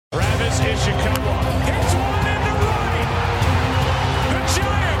Ishikawa hits one into right. The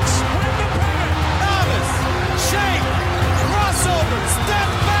Giants win the pennant. Thomas, shake, crossover, step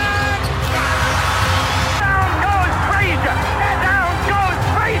back. Down goes Frazier. Down goes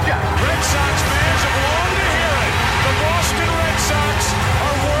Frazier. Red Sox fans have longed to hear it. The Boston Red Sox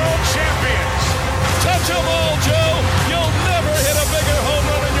are world champions. Touch 'em all, Joe. You'll never hit a bigger home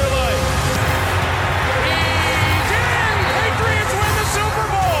run in your life. He's in. Patriots win the Super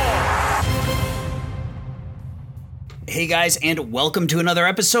Bowl. Hey guys, and welcome to another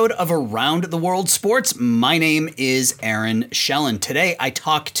episode of Around the World Sports. My name is Aaron Schellen. Today I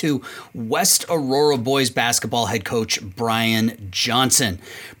talk to West Aurora boys basketball head coach Brian Johnson.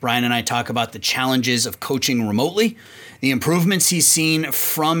 Brian and I talk about the challenges of coaching remotely, the improvements he's seen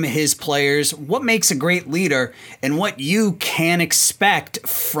from his players, what makes a great leader, and what you can expect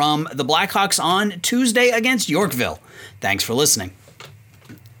from the Blackhawks on Tuesday against Yorkville. Thanks for listening.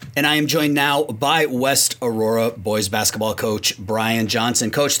 And I am joined now by West Aurora boys basketball coach Brian Johnson.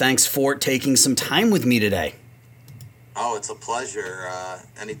 Coach, thanks for taking some time with me today. Oh, it's a pleasure.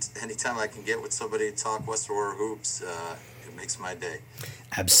 Anytime I can get with somebody to talk West Aurora hoops, it makes my day.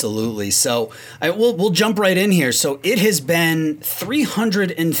 Absolutely. So we'll jump right in here. So it has been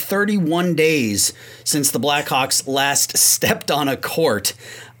 331 days since the Blackhawks last stepped on a court.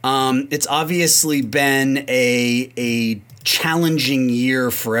 It's obviously been a challenging year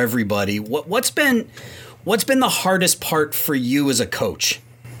for everybody. What's been the hardest part for you as a coach?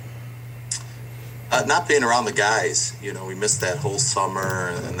 Not being around the guys. You know, we missed that whole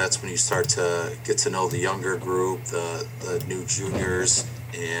summer, and that's when you start to get to know the younger group, the new juniors,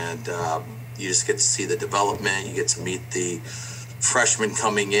 and you just get to see the development. You get to meet the freshmen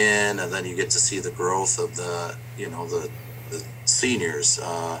coming in, and then you get to see the growth of the seniors.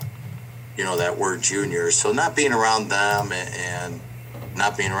 That word juniors. So not being around them and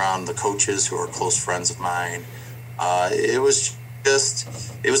not being around the coaches who are close friends of mine, it was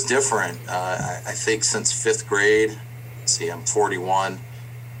different. I think since fifth grade, I'm 41,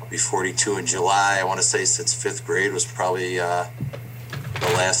 I'll be 42 in July. I want to say since fifth grade was probably the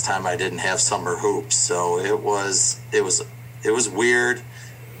last time I didn't have summer hoops. So it was weird.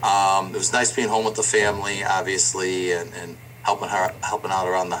 It was nice being home with the family, obviously, and helping out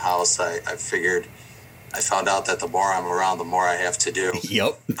around the house. I found out that the more I'm around, the more I have to do.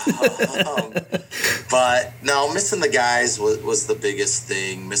 Yep. But no, missing the guys was the biggest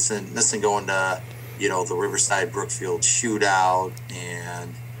thing. Missing going to, the Riverside Brookfield shootout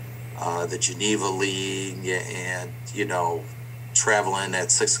and the Geneva League and, traveling at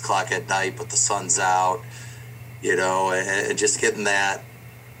 6:00 at night, but the sun's out, and just getting that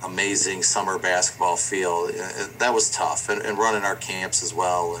amazing summer basketball feel. That was tough, and running our camps as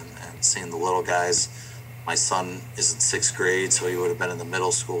well, and seeing the little guys. My son is in sixth grade, so he would have been in the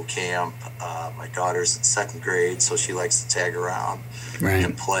middle school camp. My daughter's in second grade, so she likes to tag around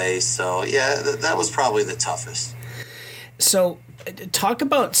and play. So yeah, that was probably the toughest. So talk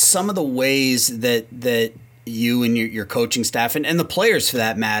about some of the ways that you and your coaching staff and the players for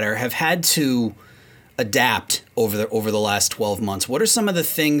that matter have had to adapt over the last 12 months. What are some of the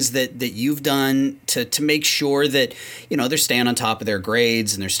things that you've done to make sure that, they're staying on top of their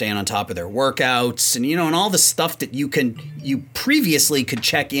grades and they're staying on top of their workouts and, and all the stuff that you previously could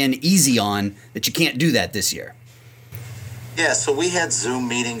check in easy on that you can't do that this year? Yeah. So we had Zoom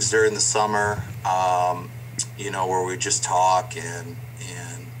meetings during the summer, where we just talk and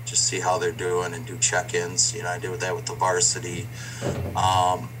just see how they're doing and do check-ins. I did that with the varsity.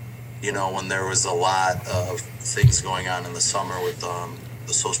 When there was a lot of things going on in the summer with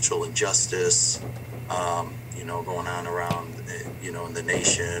the social injustice, going on around, in the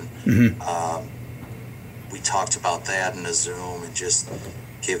nation. Mm-hmm. We talked about that in a Zoom and just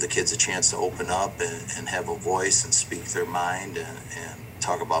gave the kids a chance to open up and have a voice and speak their mind and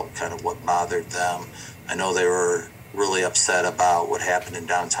talk about kind of what bothered them. I know they were really upset about what happened in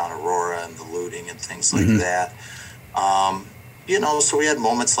downtown Aurora and the looting and things like that. So we had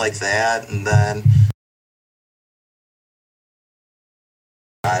moments like that, and then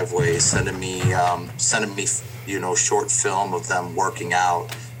driveways sending me, short film of them working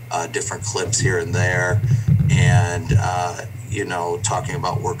out, different clips here and there, and talking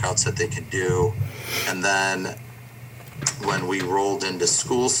about workouts that they can do. And then when we rolled into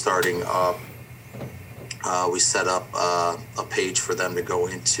school starting up, we set up a page for them to go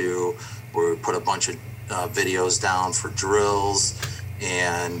into where we put a bunch of videos down for drills,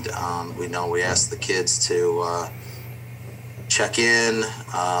 and we asked the kids to check in,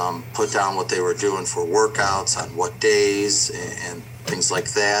 put down what they were doing for workouts on what days and things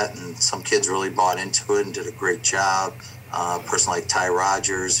like that. And some kids really bought into it and did a great job. A person like Ty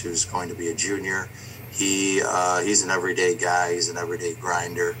Rogers, who's going to be a junior, he's an everyday guy. He's an everyday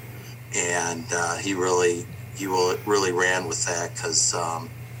grinder, and he really ran with that because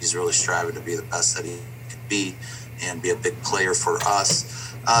he's really striving to be the best that he could be and be a big player for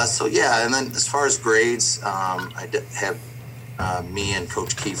us. And then as far as grades, I have me and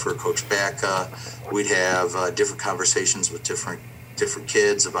Coach Kiefer, Coach Backa, we'd have different conversations with different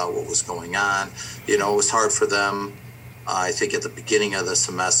kids about what was going on. It was hard for them, I think, at the beginning of the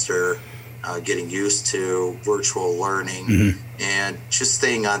semester, getting used to virtual learning and just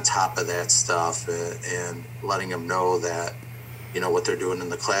staying on top of that stuff and letting them know that, what they're doing in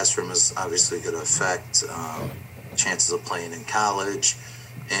the classroom is obviously going to affect chances of playing in college,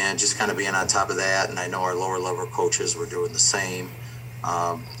 and just kind of being on top of that. And I know our lower level coaches were doing the same.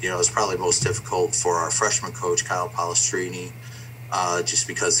 It was probably most difficult for our freshman coach, Kyle Palestrini, just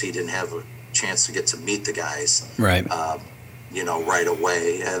because he didn't have a chance to get to meet the guys right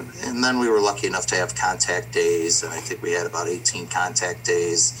away. And then we were lucky enough to have contact days, and I think we had about 18 contact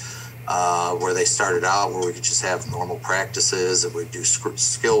days where they started out where we could just have normal practices and we'd do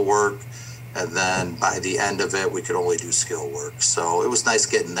skill work. And then by the end of it, we could only do skill work. So it was nice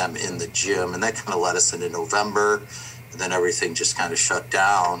getting them in the gym, and that kind of led us into November. And then everything just kind of shut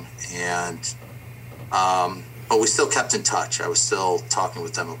down. And but we still kept in touch. I was still talking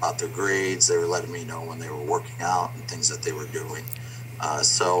with them about their grades. They were letting me know when they were working out and things that they were doing.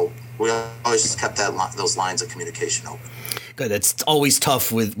 So we always just kept those lines of communication open. Good. It's always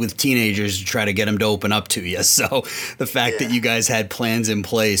tough with teenagers to try to get them to open up to you. So the fact that you guys had plans in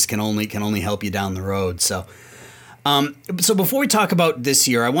place can only help you down the road. So, so before we talk about this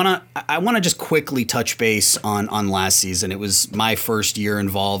year, I wanna just quickly touch base on last season. It was my first year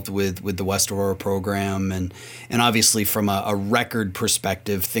involved with the West Aurora program, and obviously from a record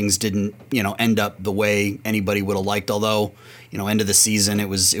perspective, things didn't end up the way anybody would have liked. Although end of the season, it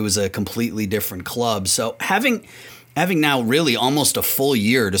was a completely different club. So having now really almost a full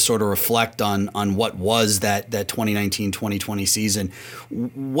year to sort of reflect on what was that 2019-2020 season,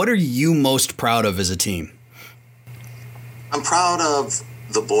 what are you most proud of as a team? I'm proud of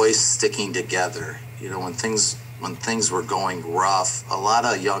the boys sticking together. When things were going rough, a lot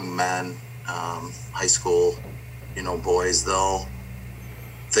of young men, high school, boys,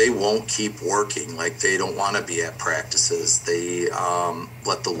 they won't keep working. Like, they don't want to be at practices. They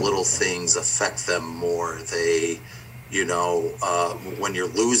let the little things affect them more. They, when you're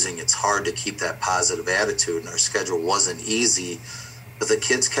losing, it's hard to keep that positive attitude, and our schedule wasn't easy, but the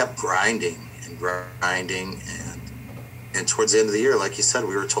kids kept grinding. And towards the end of the year, like you said,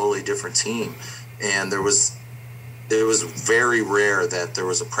 we were a totally different team. And it was very rare that there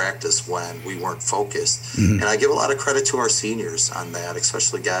was a practice when we weren't focused. And I give a lot of credit to our seniors on that,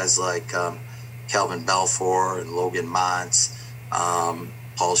 especially guys like Calvin Belfour and Logan Montz,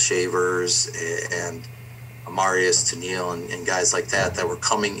 Paul Shavers, and Amarius Tennille, and guys like that were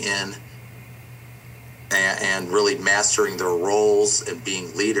coming in and really mastering their roles and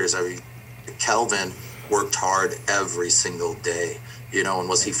being leaders. Calvin worked hard every single day, and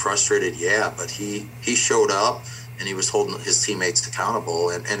was he frustrated? Yeah, but he showed up and he was holding his teammates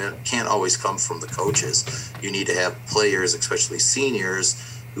accountable, and it can't always come from the coaches. You need to have players, especially seniors,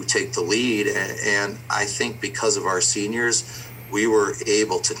 who take the lead, and I think because of our seniors, we were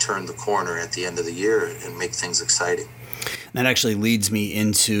able to turn the corner at the end of the year and make things exciting. That actually leads me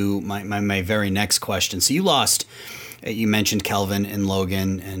into my very next question. So you mentioned Kelvin and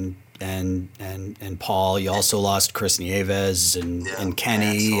Logan and Paul. You also lost Chris Nieves and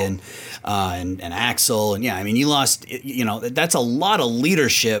Kenny Axel. and Axel. And you lost, that's a lot of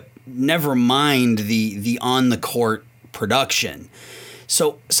leadership, never mind the on the court production.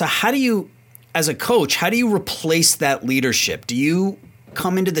 So how do you, as a coach, how do you replace that leadership? Do you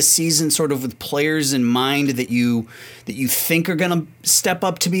come into the season sort of with players in mind that you think are going to step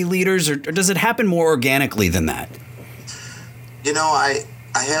up to be leaders, or does it happen more organically than that?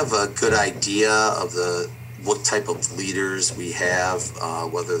 I have a good idea of what type of leaders we have,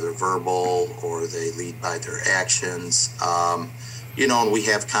 whether they're verbal or they lead by their actions. And we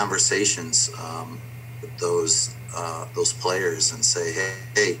have conversations with those players and say,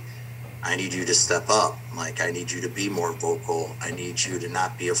 hey, I need you to step up. Like, I need you to be more vocal. I need you to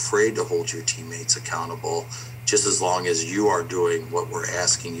not be afraid to hold your teammates accountable, just as long as you are doing what we're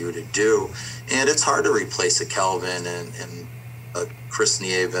asking you to do. And it's hard to replace a Kelvin and Chris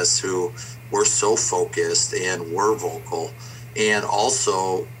Nieves, who were so focused and were vocal and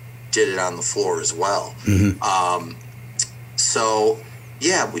also did it on the floor as well.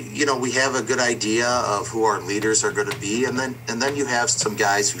 We have a good idea of who our leaders are going to be, and then you have some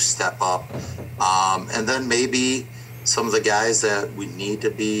guys who step up, and then maybe some of the guys that we need to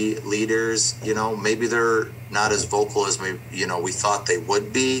be leaders, maybe they're not as vocal as we thought they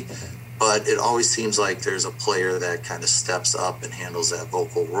would be, but it always seems like there's a player that kind of steps up and handles that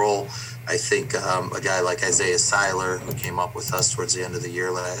vocal role. I think a guy like Isaiah Seiler, who came up with us towards the end of the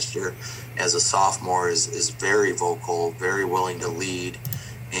year last year as a sophomore, is very vocal, very willing to lead.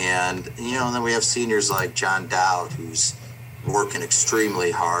 And, then we have seniors like John Dowd, who's working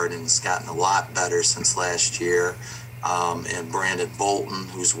extremely hard and has gotten a lot better since last year. And Brandon Bolton,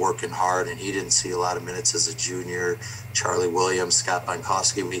 who's working hard, and he didn't see a lot of minutes as a junior. Charlie Williams, Scott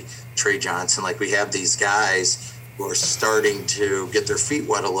Bonkowski, Trey Johnson. We have these guys who are starting to get their feet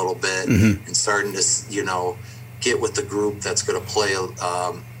wet a little bit and starting to, get with the group that's going to play,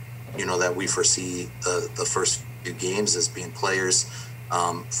 that we foresee the first few games as being players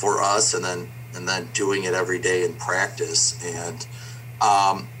for us, and then doing it every day in practice. And,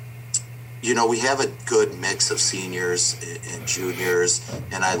 we have a good mix of seniors and juniors,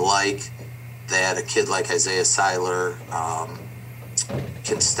 and I like that a kid like Isaiah Seiler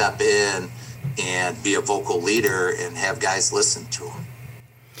can step in and be a vocal leader and have guys listen to him.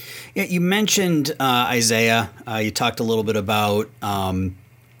 Yeah, you mentioned Isaiah. You talked a little bit about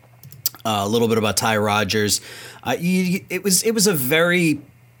Ty Rodgers. It was a very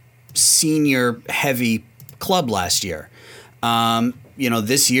senior heavy club last year.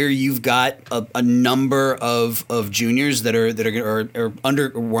 This year you've got a number of juniors that were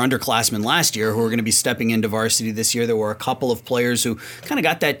underclassmen last year who are going to be stepping into varsity this year. There were a couple of players who kind of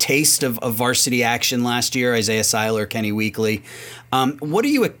got that taste of varsity action last year. Isaiah Seiler, Kenny Weekly. What are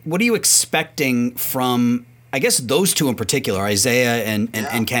you expecting from, I guess, those two in particular, Isaiah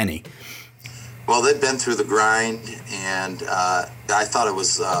and Kenny? Well, they've been through the grind, and I thought it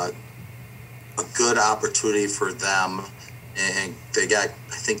was a good opportunity for them. And they got,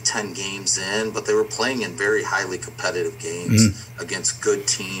 I think, 10 games in, but they were playing in very highly competitive games against good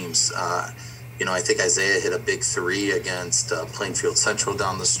teams. I think Isaiah hit a big 3 against Plainfield Central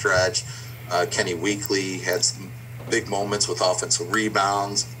down the stretch. Kenny Weekly had some big moments with offensive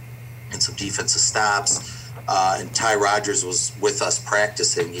rebounds and some defensive stops. And Ty Rodgers was with us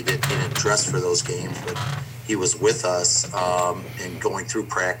practicing. He didn't dress for those games, but he was with us and going through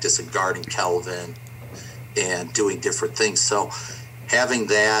practice and guarding Kelvin and doing different things. So having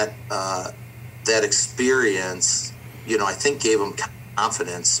that experience, I think gave them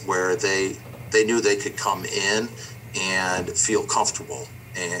confidence where they knew they could come in and feel comfortable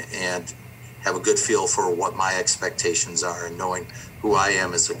and have a good feel for what my expectations are and knowing who I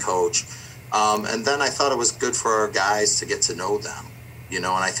am as a coach. And then I thought it was good for our guys to get to know them, and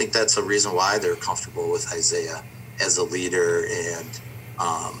I think that's a reason why they're comfortable with Isaiah as a leader and,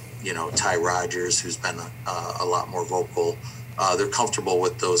 Ty Rodgers, who's been a lot more vocal. They're comfortable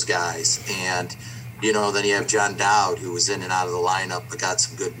with those guys. And, then you have John Dowd, who was in and out of the lineup, but got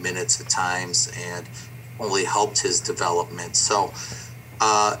some good minutes at times and only helped his development. So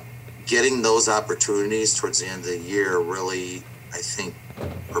getting those opportunities towards the end of the year really, I think,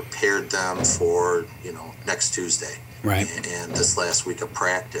 prepared them for, next Tuesday. Right. And this last week of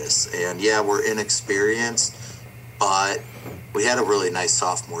practice. And, yeah, we're inexperienced, but we had a really nice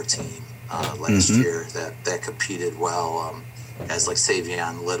sophomore team last year that competed well. Guys like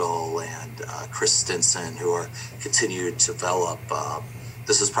Savion Little and Chris Stinson, who are continued to develop.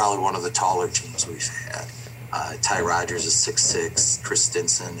 This is probably one of the taller teams we've had. Ty Rodgers is 6'6", Chris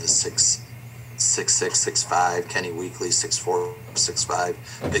Stinson is 6'6", 6'5", Kenny Weekly 6'4",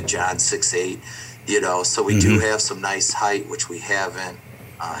 6'5", Big John 6'8". So we do have some nice height, which we haven't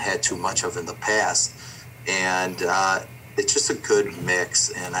had too much of in the past. And it's just a good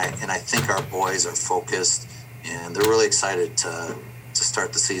mix, and I think our boys are focused, and they're really excited to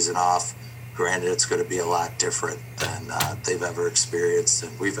start the season off. Granted, it's going to be a lot different than they've ever experienced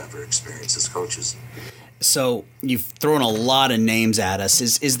and we've ever experienced as coaches. So you've thrown a lot of names at us.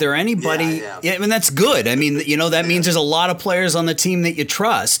 Is there anybody? Yeah, I mean, that's good. I mean, that means there's a lot of players on the team that you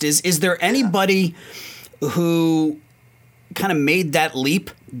trust. Is there anybody who kind of made that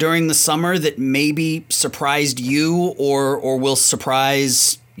leap during the summer that maybe surprised you or will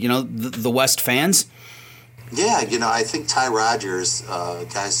surprise, the West fans? Yeah, I think Ty Rodgers,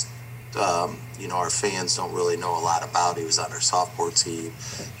 guys, our fans don't really know a lot about. He was on our sophomore team.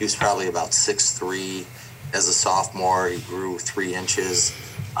 He was probably about 6'3". As a sophomore, he grew 3 inches.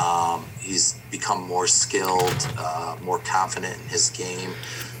 He's become more skilled, more confident in his game.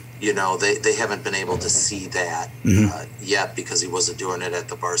 They haven't been able to see that yet because he wasn't doing it at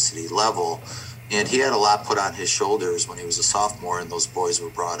the varsity level. And he had a lot put on his shoulders when he was a sophomore, and those boys were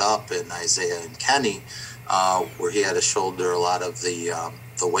brought up in Isaiah and Kenny, where he had to shoulder a lot of the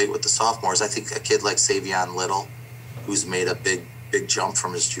weight with the sophomores. I think a kid like Savion Little who's made a big jump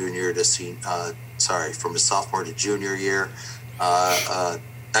from his from his sophomore to junior year.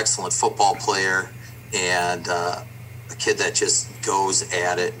 Excellent football player, and a kid that just goes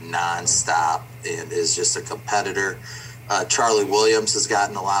at it nonstop and is just a competitor. Charlie Williams has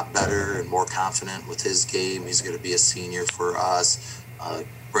gotten a lot better and more confident with his game. He's going to be a senior for us.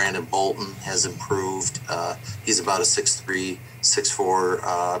 Brandon Bolton has improved. He's about a 6'3",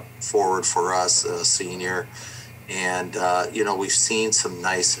 6'4" forward for us, a senior. And, we've seen some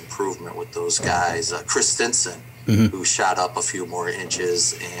nice improvement with those guys. Chris Stinson, who shot up a few more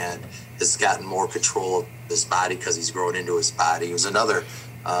inches and has gotten more control of his body because he's grown into his body. He was another,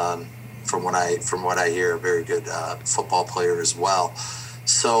 from what I hear, a very good football player as well.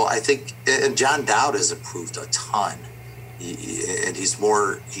 So I think, and John Dowd has improved a ton. And he's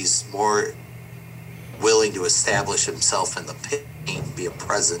more willing to establish himself in the paint, be a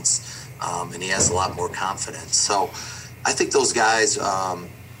presence, and he has a lot more confidence. So I think those guys are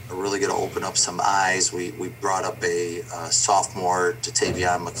really going to open up some eyes. We brought up a sophomore,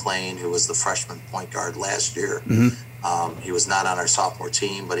 Tavion McLean, who was the freshman point guard last year. He was not on our sophomore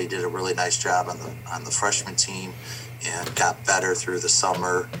team, but he did a really nice job on the freshman team and got better through the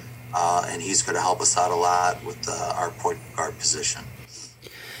summer. And he's going to help us out a lot with our point guard position.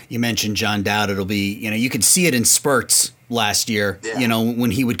 You mentioned John Dowd. It'll be, you could see it in spurts last year,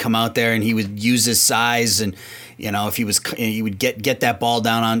 when he would come out there and he would use his size and, if he would get that ball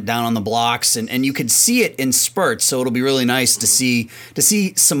down on the blocks and you could see it in spurts. So it'll be really nice to see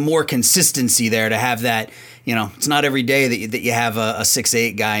some more consistency there, to have that, it's not every day that you have a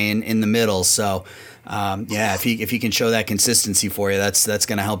 6'8" guy in the middle. So, if he can show that consistency for you, that's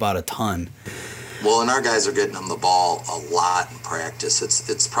going to help out a ton. Well, and our guys are getting him the ball a lot in practice.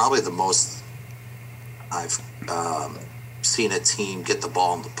 It's probably the most I've seen a team get the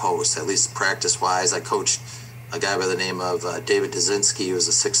ball in the post, at least practice-wise. I coached a guy by the name of David Dzinski, who was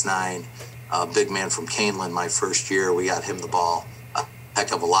a 6'9", big man from Canelan my first year. We got him the ball a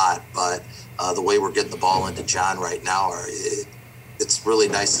heck of a lot, but the way we're getting the ball into John right now, it's really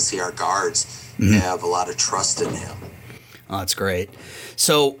nice to see our guards have a lot of trust in him. Oh, that's great.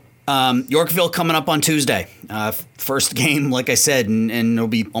 So Yorkville coming up on Tuesday. First game, like I said, and it'll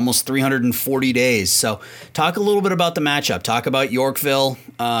be almost 340 days. So talk a little bit about the matchup. Talk about Yorkville,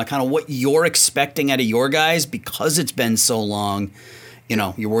 kind of what you're expecting out of your guys because it's been so long.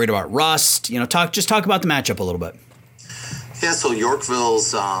 You're worried about rust. Talk about the matchup a little bit. Yeah, so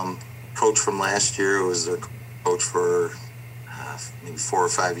Yorkville's coach from last year was their coach for maybe 4 or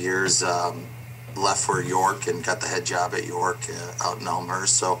 5 years. Left for York and got the head job at York out in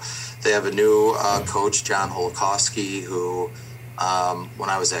Elmhurst. So they have a new coach, John Holokovsky, who when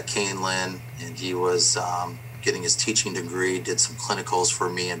I was at Canelan and he was getting his teaching degree, did some clinicals for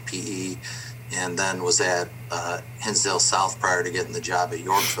me in PE, and then was at Hinsdale South prior to getting the job at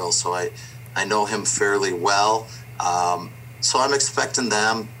Yorkville. So I know him fairly well. So I'm expecting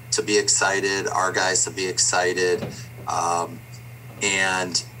them to be excited, our guys to be excited,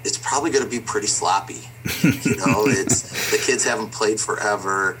 and it's probably going to be pretty sloppy. It's the kids haven't played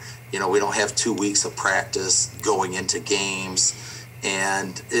forever. We don't have 2 weeks of practice going into games,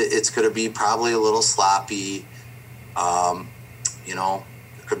 and it's going to be probably a little sloppy. There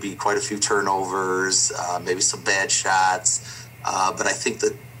could be quite a few turnovers, maybe some bad shots, but I think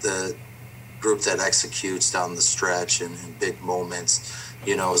that the group that executes down the stretch and in big moments,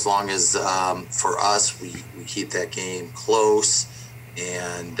 as long as for us we keep that game close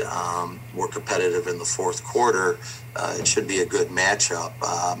and we're competitive in the fourth quarter, it should be a good matchup.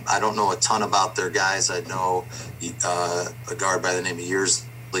 I don't know a ton about their guys. I know a guard by the name of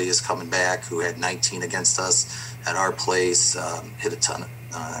Yearsley is coming back, who had 19 against us at our place, hit a ton.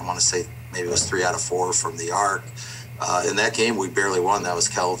 I want to say maybe it was 3 out of 4 from the arc. In that game, we barely won. That was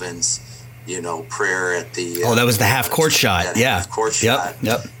Kelvin's, prayer at the... that was the half-court shot. Yeah. Half-court shot.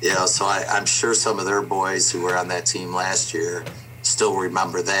 Yep. So I'm sure some of their boys who were on that team last year still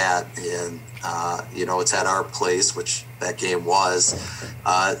remember that, and it's at our place, which that game was,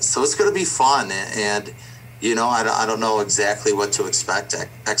 so it's going to be fun, and I don't know exactly what to expect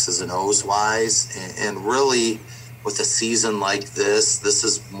X's and O's wise, and really with a season like this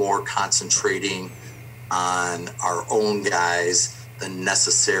is more concentrating on our own guys than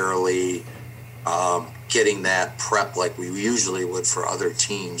necessarily getting that prep like we usually would for other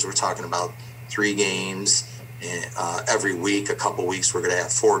teams. We're talking about 3 games every week. A couple weeks we're going to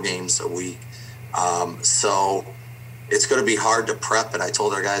have 4 games a week, so it's going to be hard to prep. And I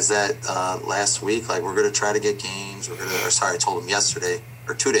told our guys that last week, like, we're going to try to get games. I told them yesterday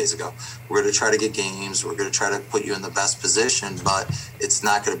or 2 days ago, we're going to try to get games. We're going to try to put you in the best position, but it's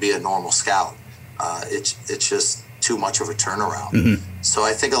not going to be a normal scout. It's just too much of a turnaround. So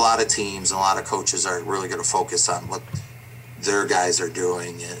I think a lot of teams and a lot of coaches are really going to focus on what their guys are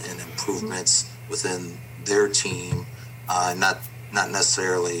doing and improvements within their team, not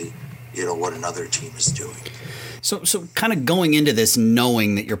necessarily, what another team is doing. So kind of going into this,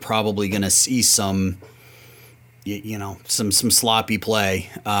 knowing that you're probably going to see some sloppy play.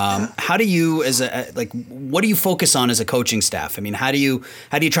 How do you, what do you focus on as a coaching staff? I mean, how do you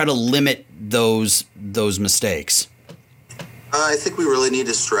try to limit those mistakes? I think we really need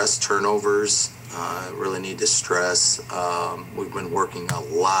to stress turnovers. Really need to stress. We've been working a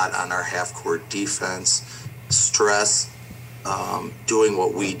lot on our half-court defense. Stress doing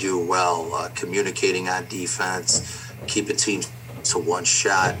what we do well, communicating on defense, keeping teams to one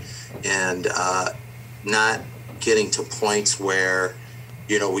shot, and not getting to points where,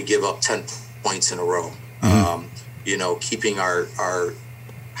 we give up 10 points in a row. Keeping our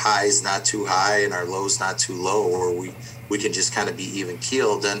highs not too high and our lows not too low, or we can just kind of be even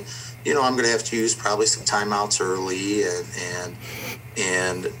keeled. And, I'm going to have to use probably some timeouts early,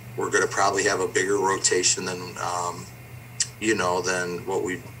 and we're going to probably have a bigger rotation than what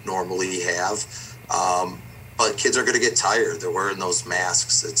we normally have. But kids are going to get tired. They're wearing those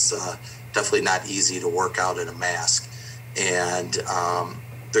masks. It's definitely not easy to work out in a mask. And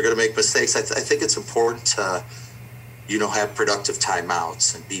they're going to make mistakes. I think it's important to, have productive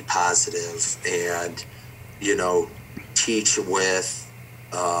timeouts and be positive and, teach with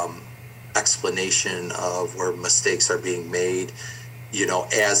explanation of where mistakes are being made,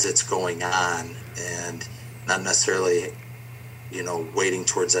 as it's going on, and not necessarily, waiting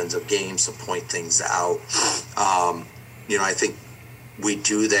towards ends of games to point things out. I think we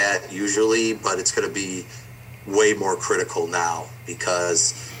do that usually, but it's going to be way more critical now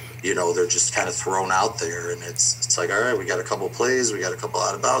because, they're just kind of thrown out there, and it's like, all right, we got a couple plays, we got a couple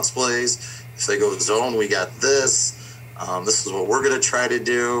out of bounds plays. If they go zone, we got this. This is what we're going to try to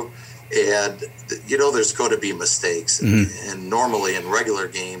do. And, there's going to be mistakes. And normally in regular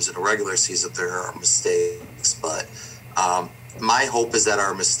games, in a regular season, there are mistakes. But my hope is that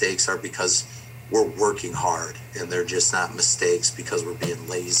our mistakes are because we're working hard, and they're just not mistakes because we're being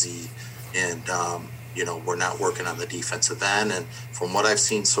lazy and, we're not working on the defensive end. And from what I've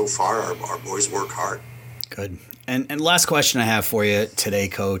seen so far, our boys work hard. Good. And last question I have for you today,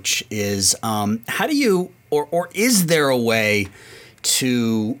 Coach, is how do you, or is there a way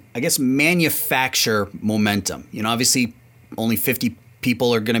to, I guess, manufacture momentum? Obviously only 50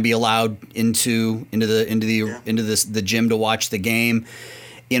 people are going to be allowed into the gym to watch the game.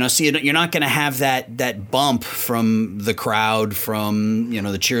 So you're not going to have that bump from the crowd, from,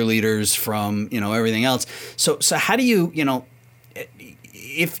 the cheerleaders, from, everything else. So how do you,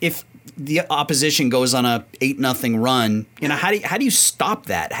 if the opposition goes on a 8-0 run, how do you stop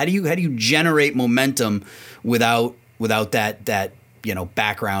that? How do you generate momentum without that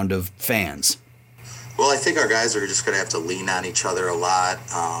background of fans? Well, I think our guys are just going to have to lean on each other a lot.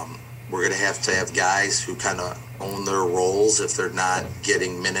 We're going to have guys who kind of own their roles if they're not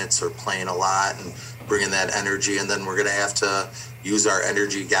getting minutes or playing a lot and bringing that energy. And then we're going to have to use our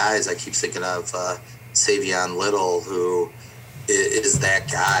energy guys. I keep thinking of Savion Little, who is that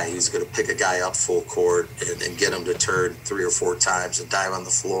guy who's going to pick a guy up full court and get him to turn 3 or 4 times and dive on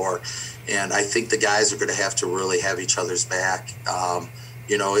the floor. And I think the guys are going to have to really have each other's back.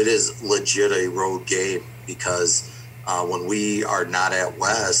 It is legit a road game because when we are not at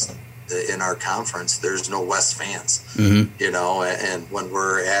West in our conference, there's no West fans, and when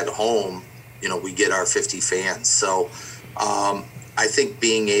we're at home, we get our 50 fans. So I think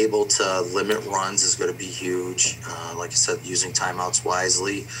being able to limit runs is going to be huge. Like I said, using timeouts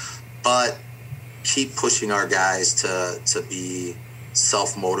wisely, but keep pushing our guys to be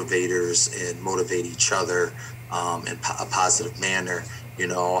self-motivators and motivate each other in a positive manner.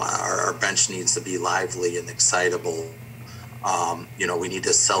 Our bench needs to be lively and excitable. We need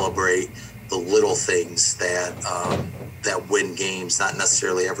to celebrate the little things that win games, not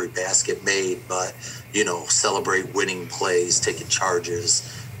necessarily every basket made, but, celebrate winning plays, taking charges,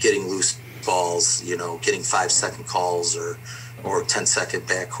 getting loose balls, getting 5-second calls or 10-second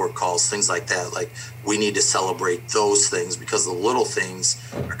backcourt calls, things like that. Like, we need to celebrate those things because the little things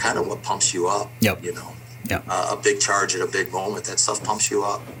are kind of what pumps you up. Yep. Yep. A big charge at a big moment, that stuff pumps you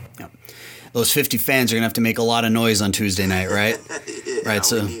up. Yep. Those 50 fans are going to have to make a lot of noise on Tuesday night, right? Right.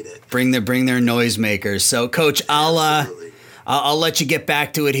 So bring their noisemakers. So, Coach, I'll let you get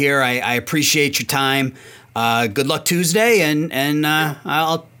back to it here. I appreciate your time. Good luck Tuesday, and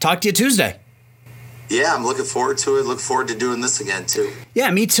I'll talk to you Tuesday. Yeah, I'm looking forward to it. Look forward to doing this again too. Yeah,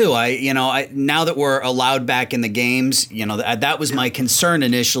 me too. I now that we're allowed back in the games, that was my concern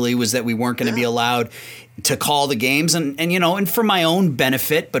initially, was that we weren't going to be allowed to call the games, and for my own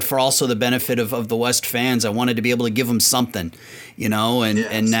benefit, but for also the benefit of the West fans, I wanted to be able to give them something,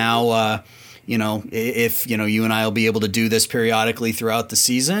 and now, if you and I will be able to do this periodically throughout the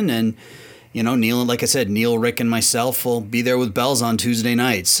season, and Neil, like I said, Neil, Rick, and myself will be there with bells on Tuesday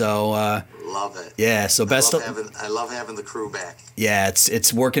night. So love it. Yeah. So I love having the crew back. Yeah,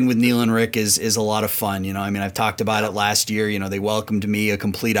 it's working with Neil and Rick is a lot of fun. I've talked about it last year. They welcomed me, a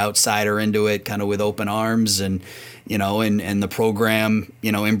complete outsider, into it, kind of with open arms, and and the program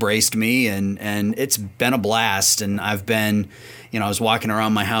embraced me, and it's been a blast. And I've been, I was walking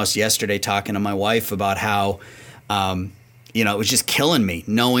around my house yesterday talking to my wife about how. It was just killing me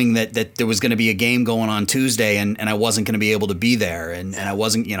knowing that there was going to be a game going on Tuesday and I wasn't going to be able to be there. And I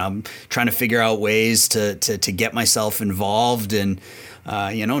wasn't, I'm trying to figure out ways to get myself involved. And,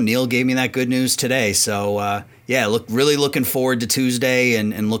 Neil gave me that good news today. So, really looking forward to Tuesday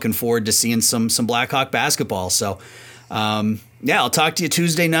and looking forward to seeing some Blackhawk basketball. So, I'll talk to you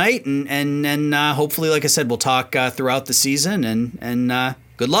Tuesday night and hopefully, like I said, we'll talk throughout the season and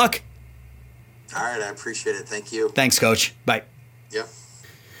good luck. All right, I appreciate it. Thank you. Thanks, Coach. Bye. Yep.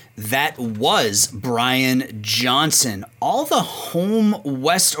 That was Brian Johnson. All the home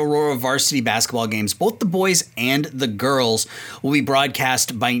West Aurora varsity basketball games, both the boys and the girls, will be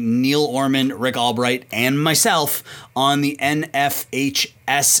broadcast by Neil Orman, Rick Albright, and myself on the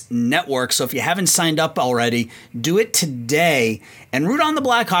NFHS network. So if you haven't signed up already, do it today and root on the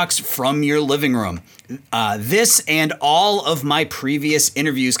Blackhawks from your living room. This and all of my previous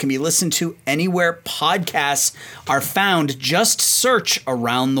interviews can be listened to anywhere podcasts are found. Just search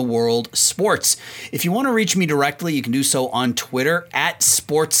Around the World Sports. If you want to reach me directly, you can do so on Twitter at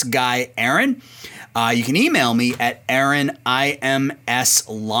SportsGuyAaron. You can email me at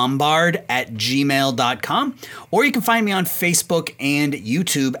aaronimslombard@gmail.com, or you can find me on Facebook and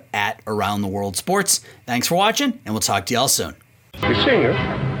YouTube at Around the World Sports. Thanks for watching, and we'll talk to y'all soon. The singer.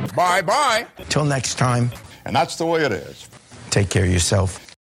 Bye-bye. Till next time. And that's the way it is. Take care of yourself.